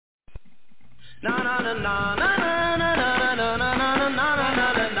I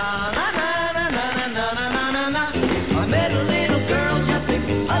met a little girl just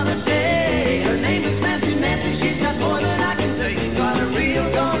the other day. Her name is Nancy Nancy. She's got more than I can say. Got a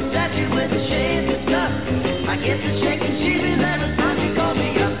real tall statue with a shade of dust. I get to shaking sheepies every time she calls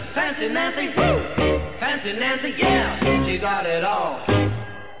me up. Fancy Nancy, woo! Fancy Nancy, yeah, she got it all.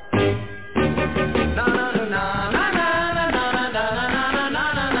 Na na na na na na na na na na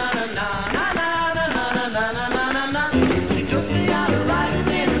na na na. She took me out riding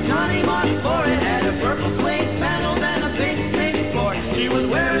in a Johnny Martin Ford. It had a purple suede panels and a pink pink floor. She was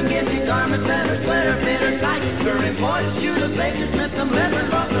wearing skimpy garments and her sweater fit her tight. Her imported shoes of Baker Smith, some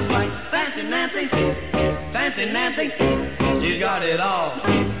leather off the fight. Fancy Nancy, Fancy Nancy, she's got it all.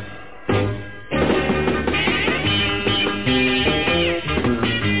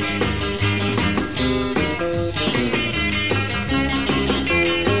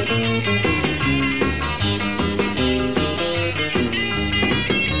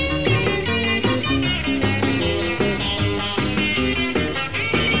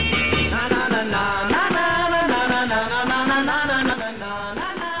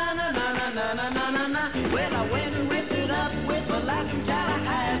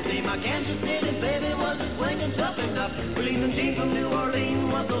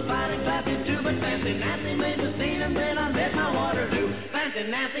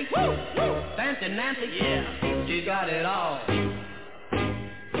 Nancy, woo, woo, Fancy Nancy, yeah, she got it all.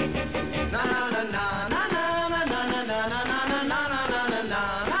 Na na na na na na na na na na na na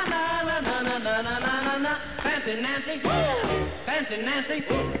na na. Fancy Nancy, woo, Fancy Nancy,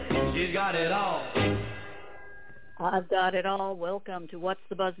 she's got it all. I've got it all. Welcome to What's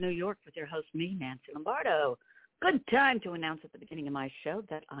the Buzz New York with your host, me, Nancy Lombardo. Good time to announce at the beginning of my show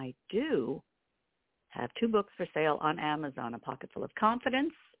that I do have 2 books for sale on Amazon. A Pocket Full of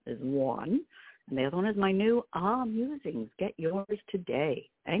Confidence is one, and the other one is my new Musings. Get yours today.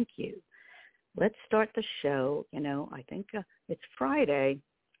 Thank you. Let's start the show. You know, I think it's Friday,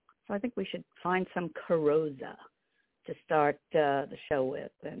 so I think we should find some Carosa to start the show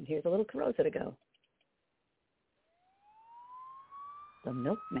with. And here's a little Carosa to go. The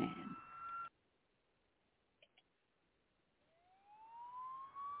Milkman.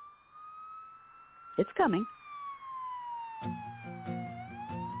 It's coming.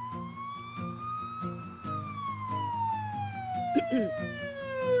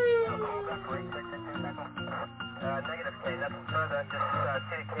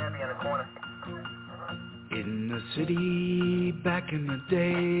 In the city, back in the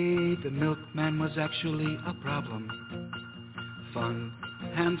day, the milkman was actually a problem. Fun,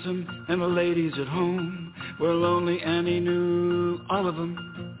 handsome, and the ladies at home were lonely, and he knew all of them.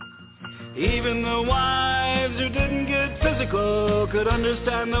 Even the wives who didn't get physical could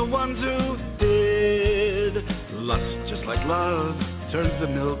understand the ones who did. Lust, just like love, turns the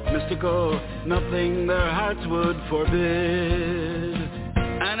milk mystical, nothing their hearts would forbid.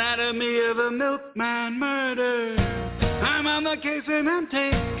 Anatomy of a milkman murder, I'm on the case and I'm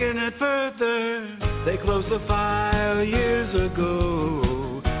taking it further. They closed the file years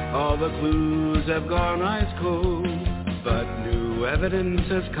ago, all the clues have gone ice cold, but new evidence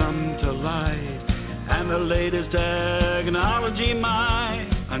has come to light, and the latest technology might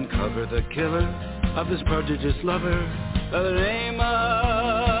uncover the killer of this prodigious lover by the name of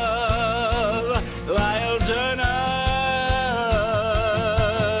Lyle Turner.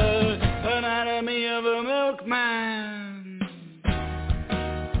 Anatomy of a milkman.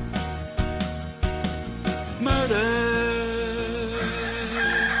 Murder.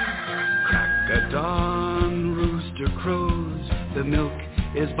 Crack of dawn, rooster crows, the milk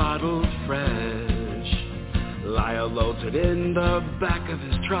is bottled fresh. Lyle loads it in the back of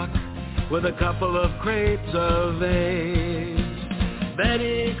his truck with a couple of crates of eggs.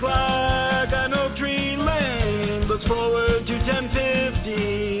 Betty Clark on Oak Tree Lane looks forward to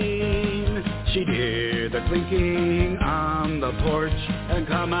 10:15. She'd hear the clinking on the porch and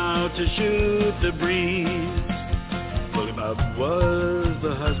come out to shoot the breeze. Fully Bob was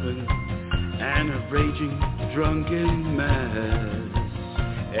the husband and a raging drunken mess.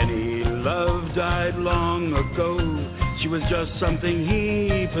 Any love died long ago, she was just something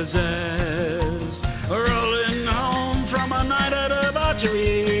he possessed. Rolling home from a night at a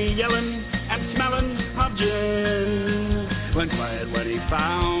debauchery, yelling and smelling of gin. Went quiet when he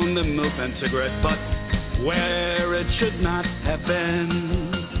found the milkman cigarette butt where it should not have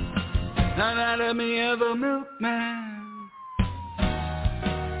been. Anatomy of a milkman.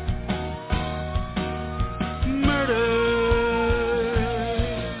 Murder.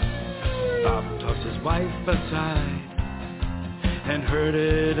 Bob tossed his wife aside and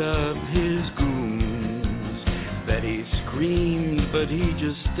herded up his goons. screamed, but he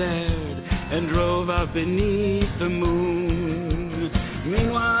just stared and drove out beneath the moon.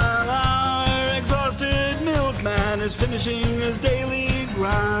 Meanwhile, our exhausted milkman is finishing his daily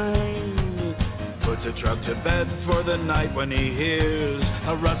grind. Puts a truck to bed for the night when he hears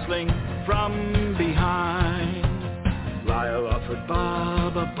a rustling from behind. Lyle offered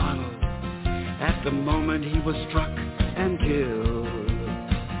Bob a bottle at the moment he was struck and killed.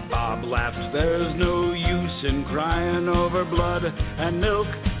 Bob laughed, there's no use in crying over blood and milk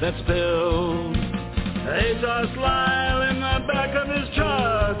that spilled. They tossed Lyle in the back of his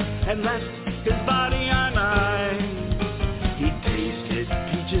truck and left his body on ice. He tasted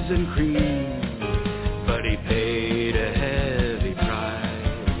peaches and cream, but he paid a heavy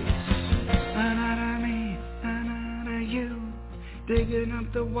price. Another me, another you, digging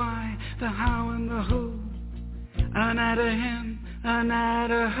up the why, the how, and the who. Another him,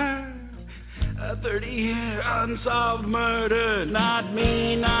 another her, a 30-year unsolved murder. Not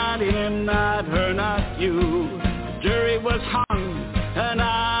me, not him, not her, not you. The jury was hung, and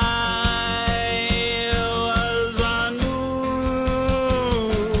I was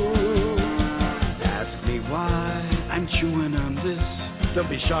unmoved. Ask me why I'm chewing on this. Don't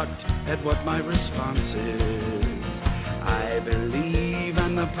be shocked at what my response is. I believe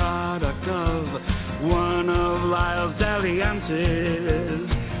I'm the product of one of Lyle's dalliances.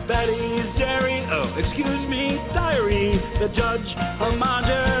 Betty's dairy, diary, the judge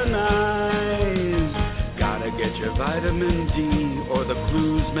homogenized. Gotta get your vitamin D, or the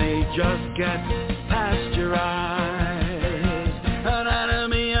clues may just get pasteurized.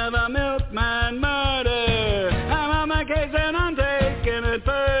 Anatomy of a milkman murder. I'm on my case and I'm taking it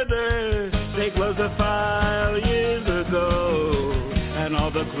further. They closed the file years ago, and all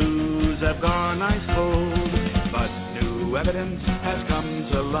the clues have gone ice cold. But new evidence has come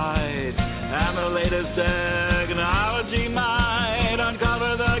to light, and the latest technology might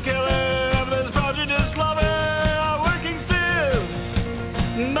uncover the killer of this prodigious lover, working still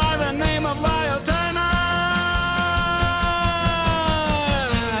by the name of Lyle Turner.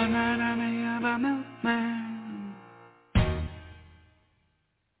 Anatomy of a milkman.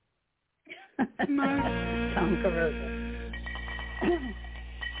 Tom Carosa.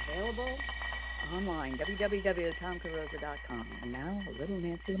 Available online, www.tomcarosa.com. And now, a little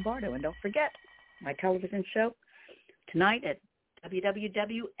Nancy Lombardo. And don't forget, my television show tonight at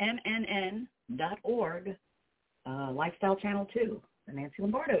www.mnn.org, Lifestyle Channel 2, the Nancy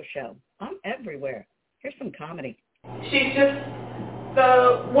Lombardo Show. I'm everywhere. Here's some comedy. She's just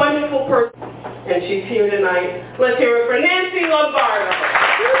the wonderful person, and she's here tonight. Let's hear it for Nancy Lombardo.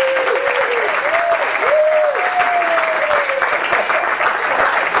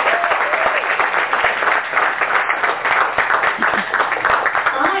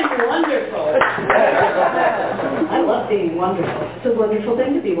 I love being wonderful. It's a wonderful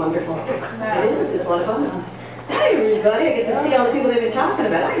thing to be wonderful. It is. It's a lot of fun. Hey, everybody. I get to see all the people they've been talking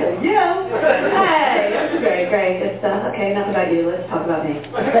about. I know you. Hey, that's great. It's, okay, enough about you. Let's talk about me.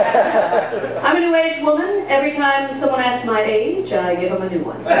 I'm a new-age woman. Every time someone asks my age, I give them a new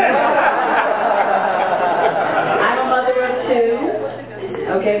one. I'm a mother of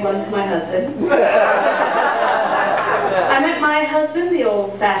two. Okay, one's my husband. I met my husband the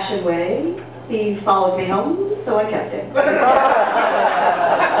old-fashioned way. He followed me home, so I kept him. Now,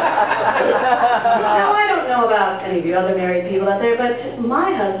 I don't know about any of you other married people out there, but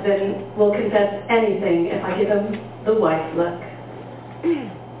my husband will confess anything if I give him the wife look.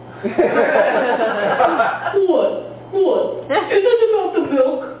 What? Is this about the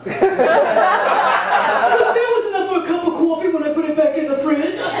milk? There was enough for a cup of coffee when I put it back in the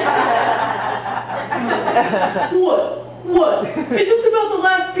fridge. What? Is this about the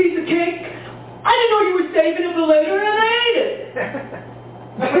last piece of cake? I didn't know you were saving it for later, and I ate it.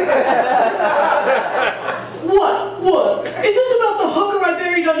 What? Is this about the hooker I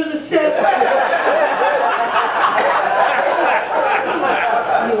buried under the steps?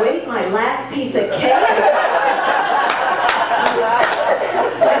 You ate my last piece of cake?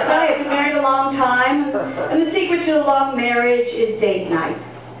 That's right, I've been married a long time, and the secret to a long marriage is date night.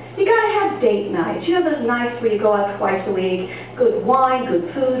 You gotta have date nights. You know those nights where you go out twice a week? Good wine, good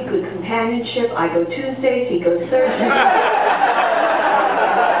food, good companionship. I go Tuesdays, he goes Thursdays.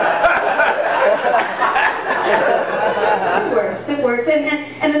 It works.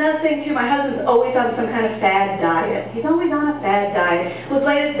 And another thing too, my husband's always on some kind of fad diet. He's always on a fad diet. His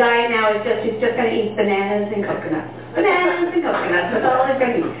latest diet now is he's just gonna eat bananas and coconuts. That's all he's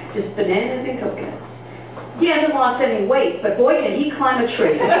gonna eat. Just bananas and coconuts. He hasn't lost any weight, but boy, can he climb a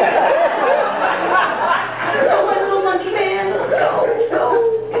tree. Oh, my little monkey man. Go,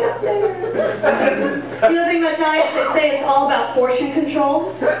 get up there. The other thing about diet say it's all about portion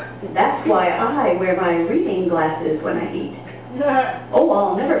control. That's why I wear my reading glasses when I eat. Oh, well,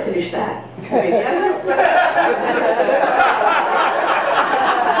 I'll never finish that. Maybe I will.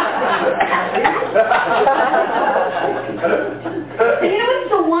 And you know what's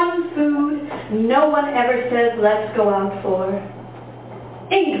the one food no one ever says, let's go out for?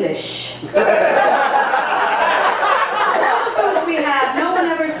 English. That's the food we have. No one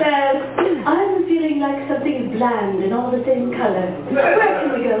ever says, I'm feeling like something bland and all the same color. Where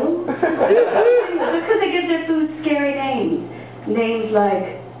can we go? Because they give their food scary names. Names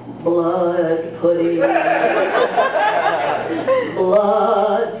like blood pudding,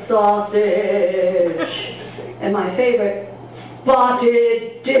 blood sausage, and my favorite,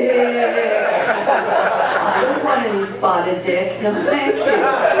 spotted dick. I don't want any spotted dick. No, thank you.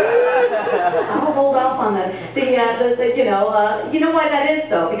 I'll hold off on that. You know why that is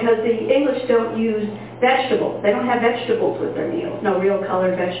though? Because the English don't use vegetables. They don't have vegetables with their meals. No real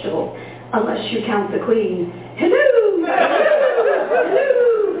colored vegetables, unless you count the Queen. Hello, hello,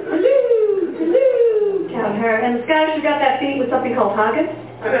 hello, hello. Count her. And the Scottish have got that feed with something called haggis.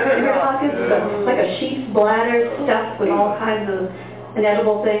 Remember haggis? It's like a sheep's bladder stuffed with all kinds of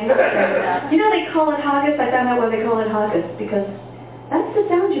inedible things. And, you know they call it haggis? I found out why they call it haggis, because that's the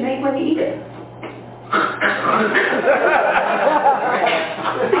sound you make when you eat it.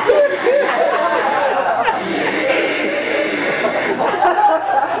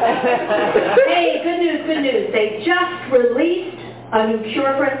 Hey, good news, good news. They just released a new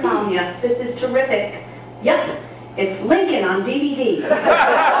cure for insomnia. This is terrific. Yep, it's Lincoln on DVD.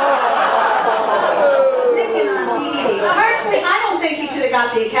 Lincoln on DVD. Personally, I don't think he should have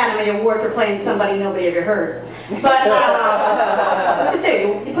got the Academy Award for playing somebody nobody ever heard. But, what to say,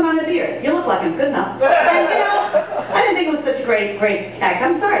 you put on a beard. You look like him. Good enough. And, I didn't think it was such a great act.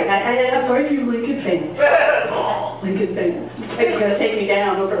 I'm sorry. I'm sorry if you're Lincoln fans. Lincoln fans. It's going to take me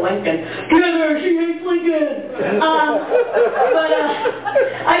down over Lincoln. Get her, she hates Lincoln.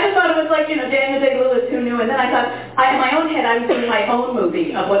 I just thought it was like, Daniel Day-Lewis, who knew? And then I thought, in my own head, I was doing my own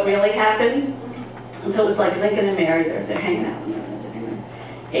movie of what really happened. And so it was like Lincoln and Mary, they're hanging out.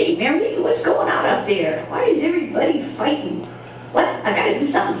 Hey, Mary, what's going on up there? Why is everybody fighting? What? I got to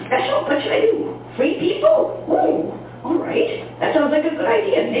do something special? What should I do? Free people? Oh, all right. That sounds like a good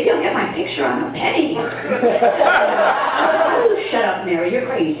idea. Maybe I'll get my picture on a penny. Oh, shut up, Mary. You're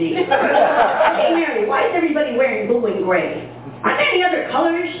crazy. Hey, Mary, why is everybody wearing blue and gray? Aren't there any other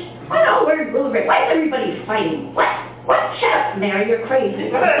colors? Why are they all wearing blue and gray? Why is everybody fighting? What? Shut up, Mary. You're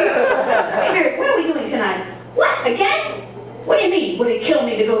crazy. Hey, Mary, what are we doing tonight? What? Again? What do you mean? Would it kill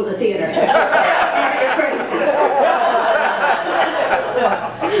me to go to the theater? You're crazy.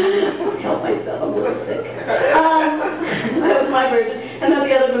 Help myself, I'm a little sick. That was my version. And then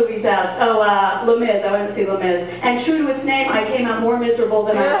the other movie's out. Oh, Les Mis. I went to see Les Mis. And true to its name, I came out more miserable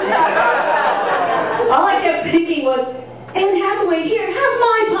than I was. All I kept thinking was, Anne Hathaway, here, have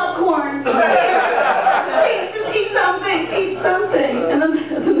my popcorn. Just eat something, eat something. And then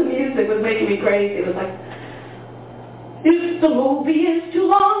the music was making me crazy. It was like, if the movie is too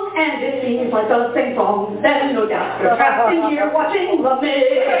long and it seems like the same song, then no doubt you're trapped in here watching Les Mis.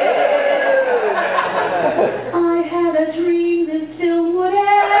 I had a dream this film would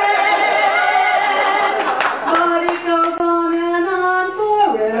end, but it goes on and on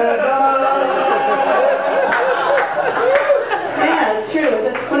forever. Yeah, it's true.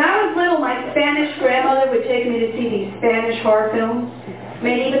 When I was little, my Spanish grandmother would take me to see these Spanish horror films,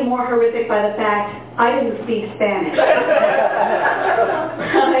 made even more horrific by the fact I didn't speak Spanish.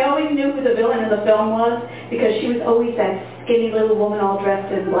 I always knew who the villain in the film was because she was always that skinny little woman all dressed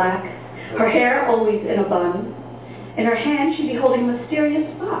in black. Her hair always in a bun. In her hand she'd be holding a mysterious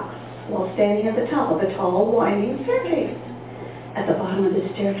box while standing at the top of a tall, winding staircase. At the bottom of the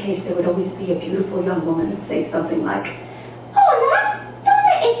staircase there would always be a beautiful young woman and say something like, "Hola,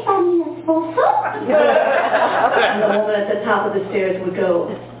 ¿dónde está mi esposo?" And the woman at the top of the stairs would go,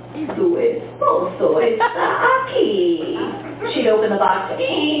 "Tu esposo está aquí." She'd open the box.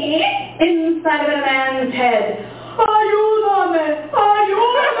 Inside of it, a man's head. "Ayúdame!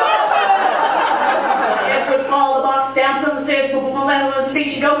 Ayúdame!" It would fall the box down from the stairs, boom, boom, land on his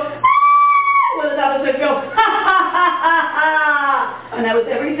feet. She'd go, "Ah!" With the top of the stairs, go, "Ha, ha, ha, ha, ha!" And that was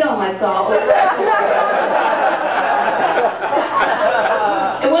every film I saw.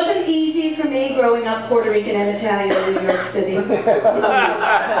 It wasn't easy for me growing up Puerto Rican and Italian in New York City.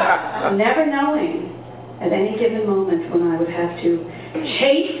 Never knowing at any given moment when I would have to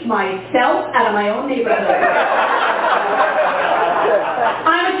chase myself out of my own neighborhood.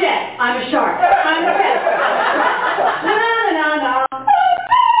 I'm a jet. I'm a shark. I'm a jet. Na, na, na, na.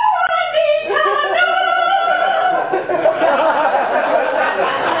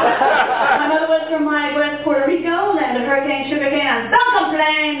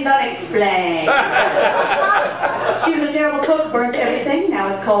 cook burnt everything. Now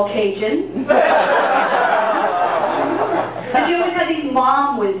it's called Cajun. And she always had these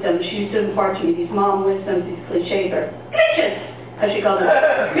mom wisdoms. She used to impart to me these mom wisdoms, these cliches, or glitches, as she called them.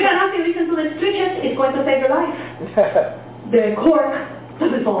 You don't have to listen to this glitches. It's going to save your life. The cork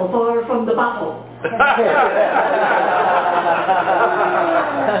doesn't fall far from the bottle.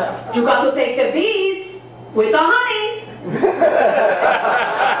 You got to take the bees with the honey.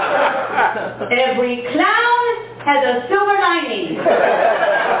 Every clown has a silver lining.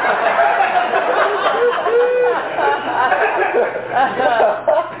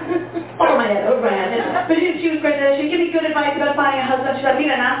 Oh, my head, oh, man. But she was great. She gave me good advice about finding a husband. She said,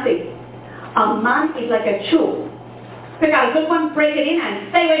 mira, Nancy, a man is like a shoe. Pick out a good one, break it in,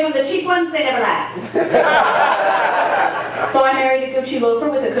 and stay away from the cheap ones. They never last. So I married a Gucci loafer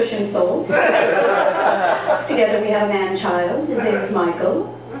with a cushioned sole. Together we have a man-child. His name is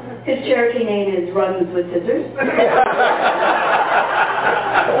Michael. His Cherokee name is Runs with Scissors. I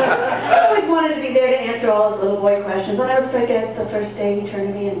always wanted to be there to answer all his little boy questions. I'll never forget the first day he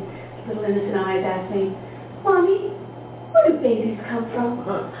turned to me and his little innocent eyes asked me, Mommy, where do babies come from?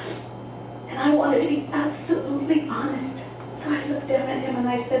 And I wanted to be absolutely honest. So I looked down at him and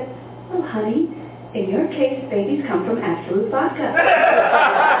I said, well, honey, in your case, babies come from Absolute Vodka.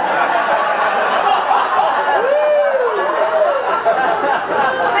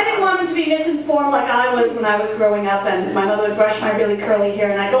 I didn't want him to be misinformed like I was when I was growing up, and my mother would brush my really curly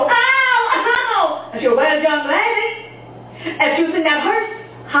hair and I'd go, ow, ow! And she would, well, young lady, if she was in that hearse,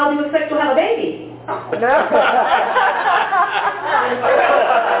 how do you expect to have a baby?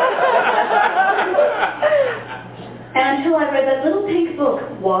 And until I read that little pink book,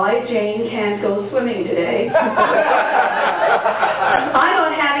 Why Jane Can't Go Swimming Today, I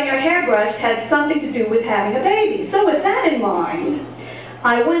thought having her hair brushed had something to do with having a baby. So with that in mind,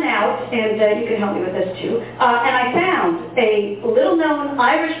 I went out, and you can help me with this too, and I found a little-known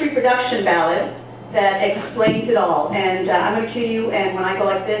Irish reproduction ballad that explains it all. And I'm going to cue you, and when I go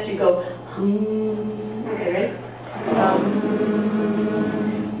like this, you go, Okay, ready?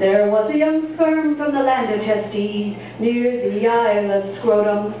 There was a young sperm from the land of Testes, near the Isle of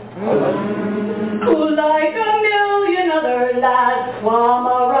Scrotum, who like a million other lads swam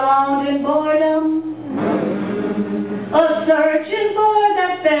around in boredom, a-searching for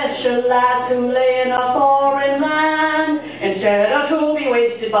that special lad who lay in a foreign land, instead of to be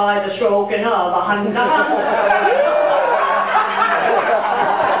wasted by the stroking of a hand.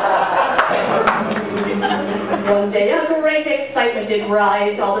 One day a great excitement did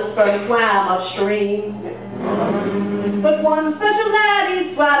rise, all the sperm swam upstream. But one special lad,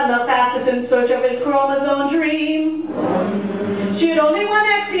 he swam the fastest in search of his chromosome dream. She had only one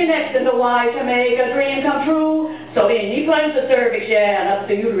X and X and a Y to make a dream come true. So in he plunged the cervix, yeah, and up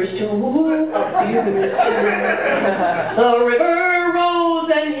the uterus too, up the uterus too. The river rose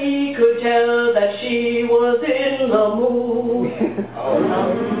and he could tell that she was in the mood.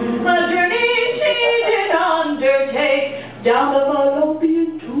 A journey she did undertake down the fallopian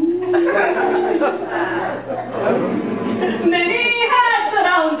tube. Many had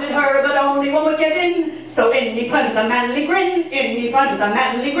surrounded her, but only one would get in. So in he plunged a manly grin, in he plunged a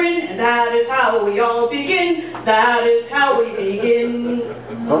manly grin, and that is how we all begin. That is how we begin.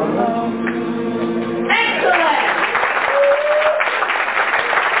 Excellent!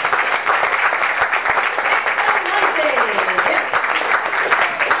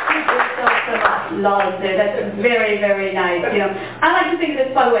 Love there. That's very, very nice. You know, I like to think of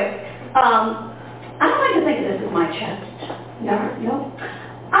this, by the way. I don't like to think of this as my chest. No.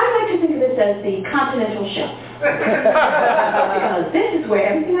 I like to think of this as the continental shelf. Because this is where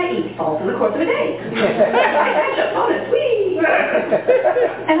everything I eat falls in the course of a day. Ketchup, bonus, whee!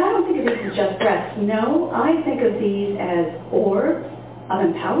 And I don't think of this as just breasts. No, I think of these as orbs of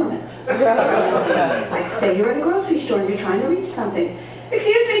empowerment. Like, say you're at a grocery store and you're trying to reach something.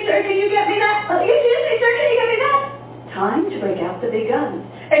 Excuse me, sir, can you get me that? Excuse me, sir, can you get me that? Time to break out the big guns.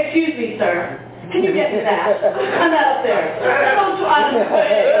 Excuse me, sir, can you get me that? I'm not up there. I'm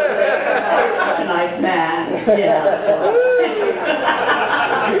such a nice man. Yeah.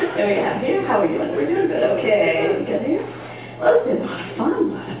 There we have here. How are you? We're doing good. Okay. We good here? Well, it's been a lot of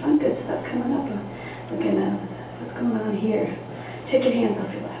fun. Good stuff coming up. Looking at what's going on here. Take your hands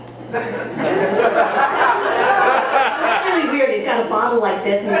off your lap. It's really weird. He's got a bottle like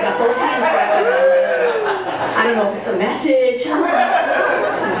this, and he's got both hands wrapped around it. I don't know if it's a message.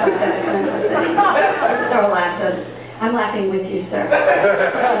 Sir laughs. I'm laughing with you, sir.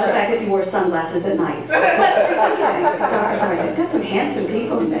 The fact that you wore sunglasses at night. But it's okay. Sorry. I've got some handsome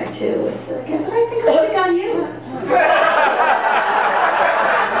people in there, too. It's okay. But I think I'll pick on you.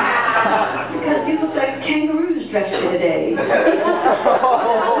 because you look like kangaroos dressed you today. Blue,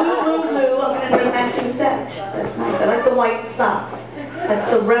 blue, blue. I'm going to do a matching set. That's nice. I like the white socks.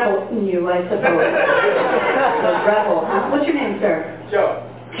 That's the rebel in you, I suppose. The rebel, huh? What's your name, sir? Joe.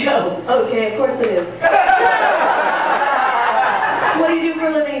 Joe. Okay, of course it is. What do you do for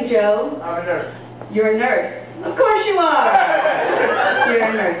a living, Joe? I'm a nurse. You're a nurse. Of course you are. You're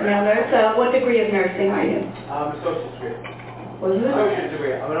a nurse, male nurse. What degree of nursing are you? I'm associate's degree. What is it? Associate's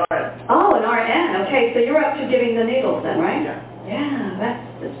degree. I'm an RN. Oh, an RN. Okay, so you're up to giving the needles then, right? Yeah. Yeah,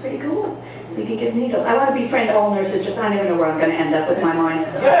 that's pretty cool. You can give needles. I want to befriend all nurses, just I never know where I'm going to end up with my mind.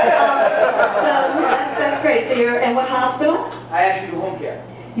 So that's great. So you're in what hospital? I actually do home care.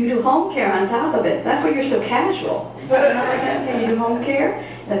 You do home care on top of it. That's why you're so casual. You know like that? Okay, you do home care?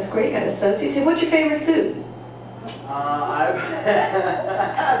 That's great. Got associates. Hey, what's your favorite food? I'm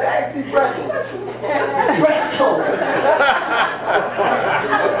actually pretzels. Pretzels.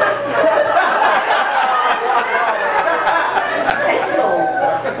 Pretzels.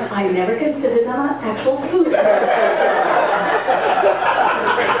 I never considered them an actual food.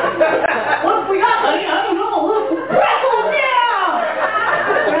 What we got, honey? I don't know. Pretzels, yeah!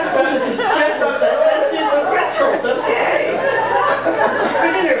 Pretzels, okay. For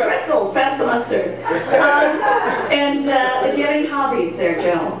dinner, pretzels, pass the mustard. And if you have any hobbies there,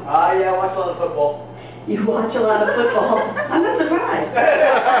 Joe? Yeah, I watch a lot of football. You watch a lot of football. I'm not surprised.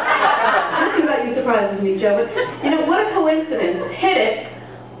 Nothing about you surprises me, Joe. But, you know, what a coincidence. Hit it.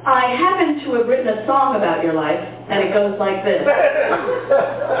 I happen to have written a song about your life, and it goes like this.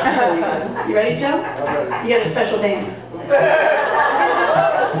 You ready, Joe? You got a special dance.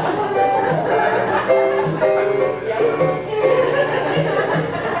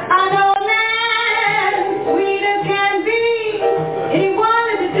 I know a man, sweet as can be. He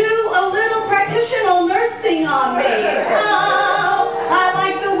wanted to do a little practitioner nursing on me. Oh, I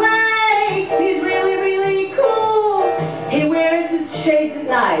like the way he's really, really cool. He wears his shades at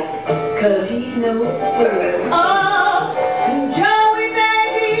night, 'cause he's no fool. Oh, Joey,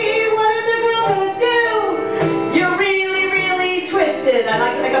 baby, what is a girl gonna do? You're really, really twisted. I'd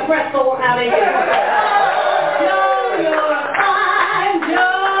like to make a pretzel out of you. Oh, Joe, you're fine.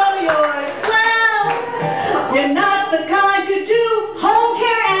 Joe, you're swell. You're not the kind to do home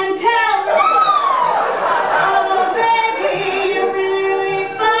care and tell. Oh, baby, you're really,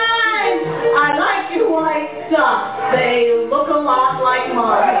 really fine. I like your white socks. They look a lot like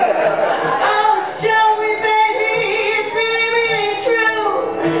mine. Oh, Joey, baby, it's really, really true.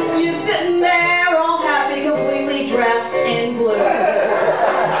 You're sitting there all happy, completely dressed in blue.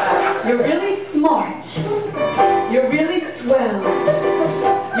 You're really smart. You're really swell.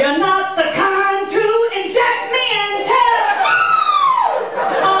 You're not the kind to inject me and tell.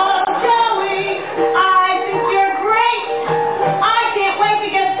 Oh, Joey, I think you're great. I can't wait to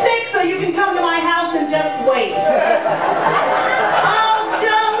get sick so you can come to my house and just wait. Oh,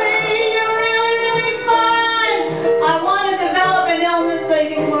 Joey, you're really, really fine. I want to develop an illness so you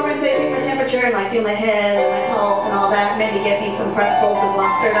can come over and say, take my temperature and feel my head and my pulse and all that. Maybe get me some pretzels and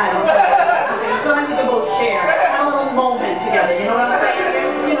mustard. I don't know. So I think we both share. Have a little moment together. You know what I'm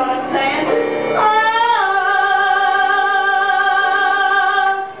saying? You know what I'm saying?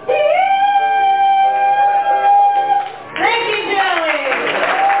 Thank you, Joey.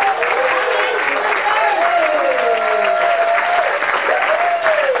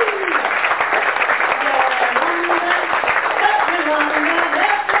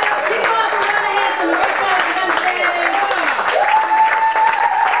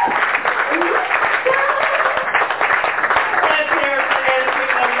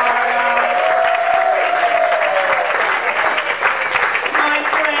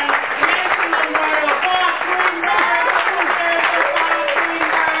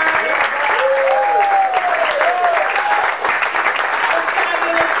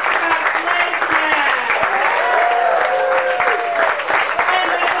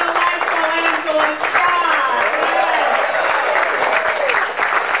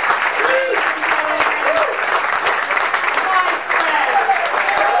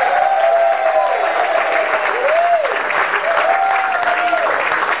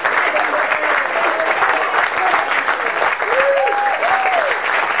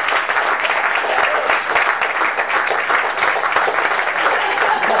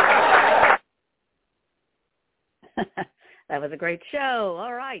 That was a great show.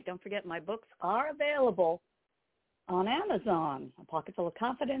 All right. Don't forget my books are available on Amazon. A Pocket Full of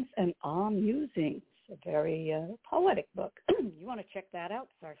Confidence and Amusing. It's a very poetic book. You want to check that out.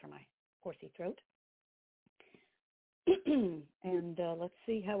 Sorry for my horsey throat. And let's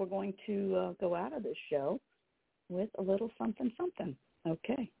see how we're going to go out of this show with a little something, something.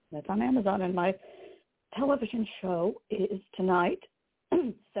 Okay, that's on Amazon. And my television show is tonight,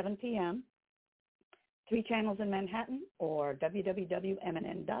 7 p.m., 3 channels in Manhattan, or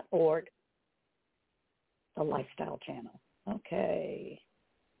www.mnn.org, the Lifestyle Channel. Okay.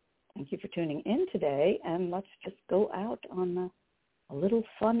 Thank you for tuning in today, and let's just go out on a little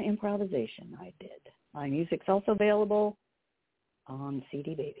fun improvisation I did. My music's also available on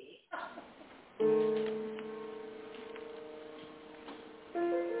CD Baby.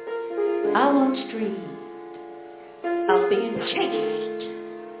 I once dreamed of being chased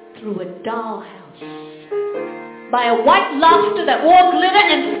through a dollhouse by a white lobster that wore glitter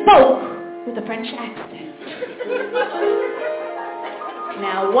and spoke with a French accent.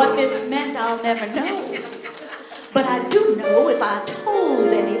 Now, what this meant, I'll never know. But I do know if I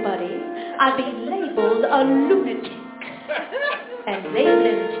told anybody, I'd be labeled a lunatic. And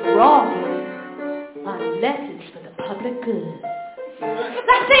labeling's wrong unless it's for the public good.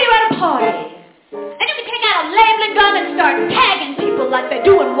 Let's say you're at a party, and you can take out a labeling gun and start tagging people like they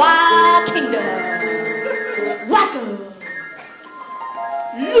do in Wild Kingdom. Wacko.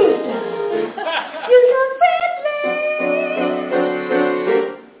 Loser. You're so friendly.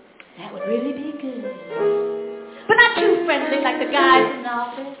 That would really be good. But not too friendly like the guys in the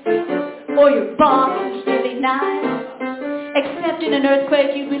office, or your boss who's really nice. Except in an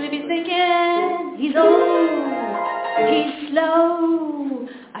earthquake, you'd really be thinking, he's old, he's slow,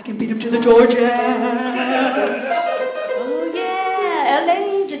 I can beat him to the Georgia. Oh yeah,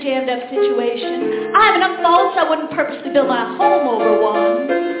 LA's a jammed up situation. I have enough faults I wouldn't purposely build my home over one.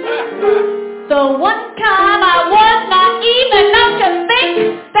 The one time I was naive enough to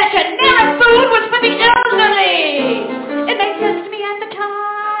think that generic food was for the elderly. It made sense to me at the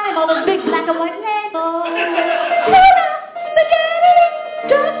time, all those big black and white labels.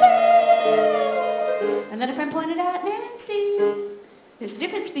 And then a friend pointed out, Nancy, there's a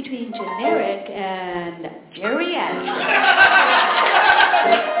difference between generic and geriatric.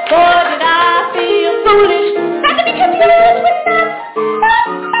 Boy, did I feel foolish not to be confused with that.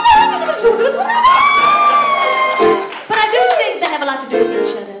 But I do think they have a lot to do with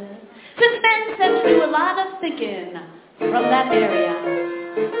each other, since men tend to do a lot of thinking from that area.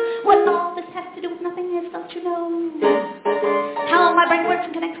 What all this has to do with nothing is, don't you know? How my brain works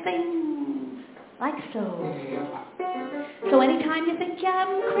and connects things, like so. So anytime you think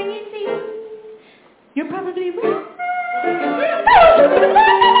I'm crazy, you're probably right.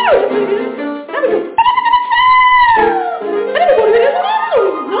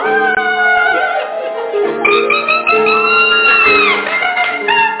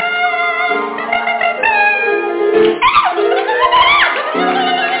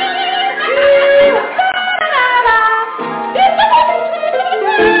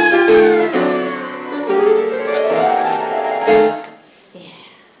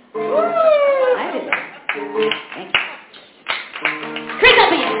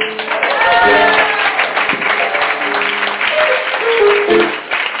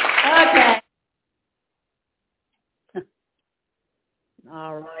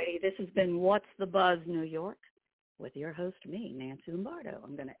 This has been What's the Buzz New York with your host, me, Nancy Lombardo.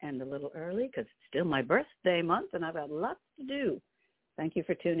 I'm going to end a little early because it's still my birthday month and I've got lots to do. Thank you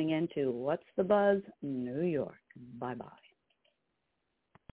for tuning in to What's the Buzz New York. Bye-bye.